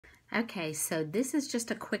Okay, so this is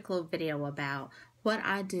just a quick little video about what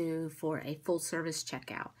I do for a full service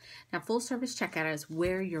checkout. Now, full service checkout is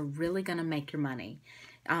where you're really going to make your money.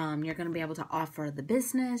 You're going to be able to offer the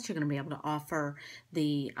business, you're going to be able to offer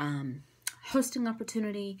the hosting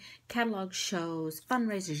opportunity, catalog shows,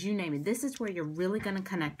 fundraisers, you name it. This is where you're really going to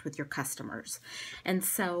connect with your customers. And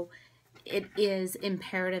so it is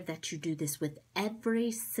imperative that you do this with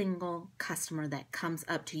every single customer that comes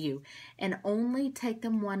up to you, and only take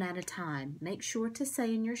them one at a time. Make sure to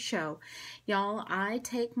say in your show, y'all, I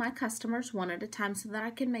take my customers one at a time so that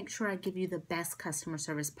I can make sure I give you the best customer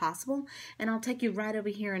service possible, and I'll take you right over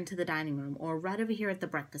here into the dining room or right over here at the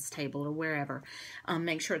breakfast table or wherever.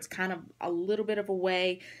 Make sure it's kind of a little bit of a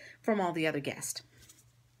way from all the other guests.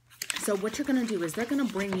 So what you're going to do is they're going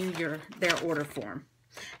to bring you their order form.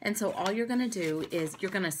 And so all you're going to do is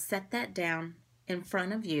you're going to set that down in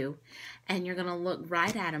front of you, and you're going to look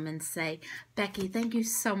right at them and say, Becky, thank you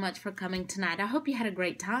so much for coming tonight. I hope you had a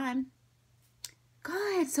great time.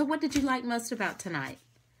 Good. So what did you like most about tonight?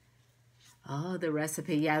 Oh, the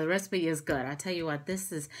recipe. Yeah, the recipe is good. I tell you what,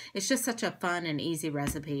 it's just such a fun and easy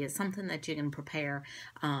recipe. It's something that you can prepare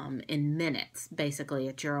in minutes, basically,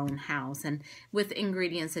 at your own house, and with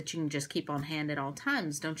ingredients that you can just keep on hand at all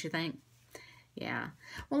times, don't you think? Yeah.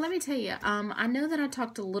 Well, let me tell you, I know that I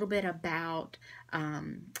talked a little bit about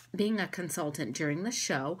being a consultant during the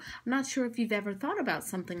show. I'm not sure if you've ever thought about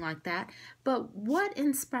something like that, but what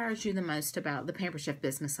inspires you the most about the Pampered Chef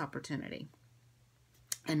business opportunity?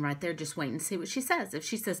 And right there, just wait and see what she says. If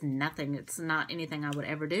she says nothing, it's not anything I would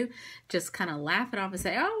ever do, just kind of laugh it off and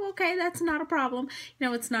say, oh, okay, that's not a problem. You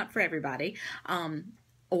know, it's not for everybody.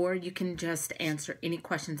 Or you can just answer any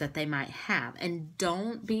questions that they might have. And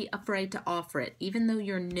don't be afraid to offer it. Even though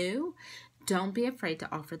you're new, don't be afraid to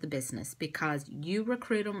offer the business, because you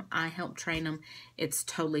recruit them, I help train them. It's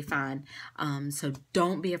totally fine. So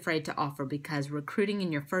don't be afraid to offer, because recruiting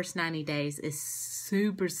in your first 90 days is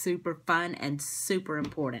super, super fun and super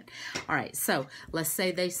important. All right, so let's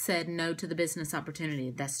say they said no to the business opportunity.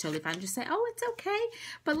 That's totally fine. Just say, oh, it's okay.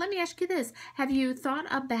 But let me ask you this. Have you thought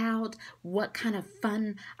about what kind of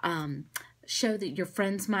fun show that your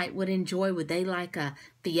friends would enjoy? Would they like a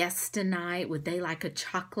fiesta night? Would they like a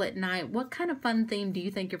chocolate night? What kind of fun theme do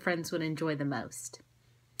you think your friends would enjoy the most?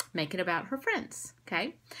 Make it about her friends,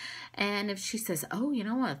 okay? And if she says, oh, you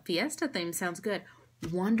know what, fiesta theme sounds good.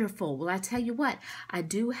 Wonderful. Well, I tell you what, I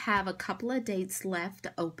do have a couple of dates left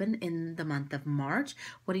open in the month of March.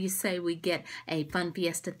 What do you say we get a fun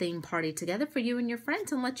fiesta theme party together for you and your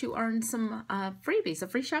friends and let you earn some freebies, a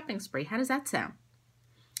free shopping spree? How does that sound?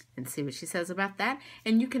 And see what she says about that.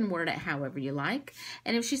 And you can word it however you like.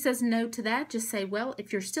 And if she says no to that, just say, well,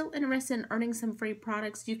 if you're still interested in earning some free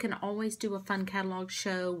products, you can always do a fun catalog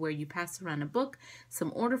show where you pass around a book,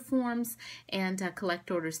 some order forms, and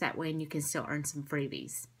collect orders that way, and you can still earn some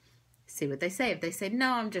freebies. See what they say. If they say,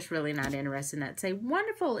 no, I'm just really not interested in that, say,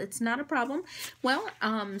 wonderful, it's not a problem. Well,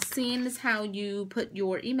 seeing as how you put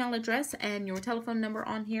your email address and your telephone number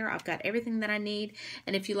on here, I've got everything that I need.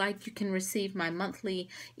 And if you like, you can receive my monthly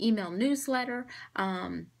email newsletter.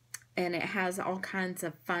 And it has all kinds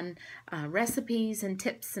of fun recipes and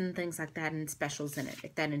tips and things like that, and specials in it,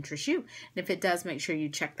 if that interests you. And if it does, make sure you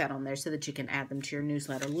check that on there so that you can add them to your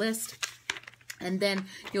newsletter list. And then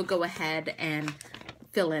you'll go ahead and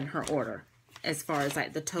fill in her order as far as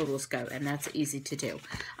like the totals go, and that's easy to do.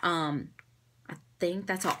 I think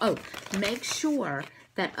that's all. Oh, make sure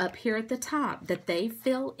that up here at the top that they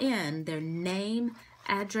fill in their name,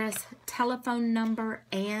 address, telephone number,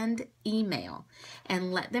 and email,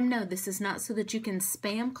 and let them know this is not so that you can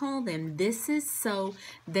spam call them. This is so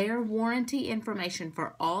their warranty information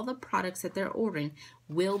for all the products that they're ordering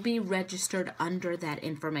will be registered under that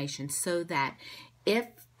information, so that if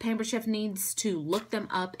Pampered Chef needs to look them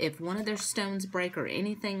up, if one of their stones break or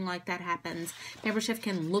anything like that happens, Pampered Chef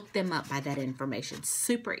can look them up by that information.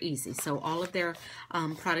 Super easy. So all of their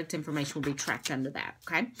product information will be tracked under that,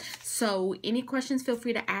 okay? So any questions, feel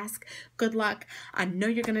free to ask. Good luck. I know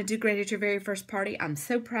you're going to do great at your very first party. I'm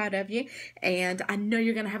so proud of you, and I know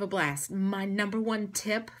you're going to have a blast. My #1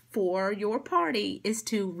 tip for your party is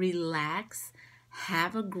to relax.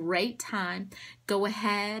 Have a great time. Go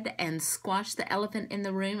ahead and squash the elephant in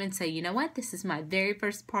the room and say, you know what? This is my very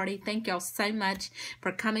first party. Thank y'all so much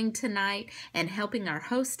for coming tonight and helping our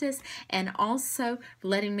hostess, and also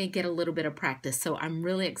letting me get a little bit of practice. So I'm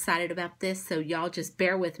really excited about this. So y'all just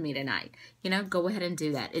bear with me tonight. You know, go ahead and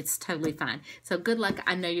do that. It's totally fine. So good luck.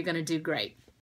 I know you're going to do great.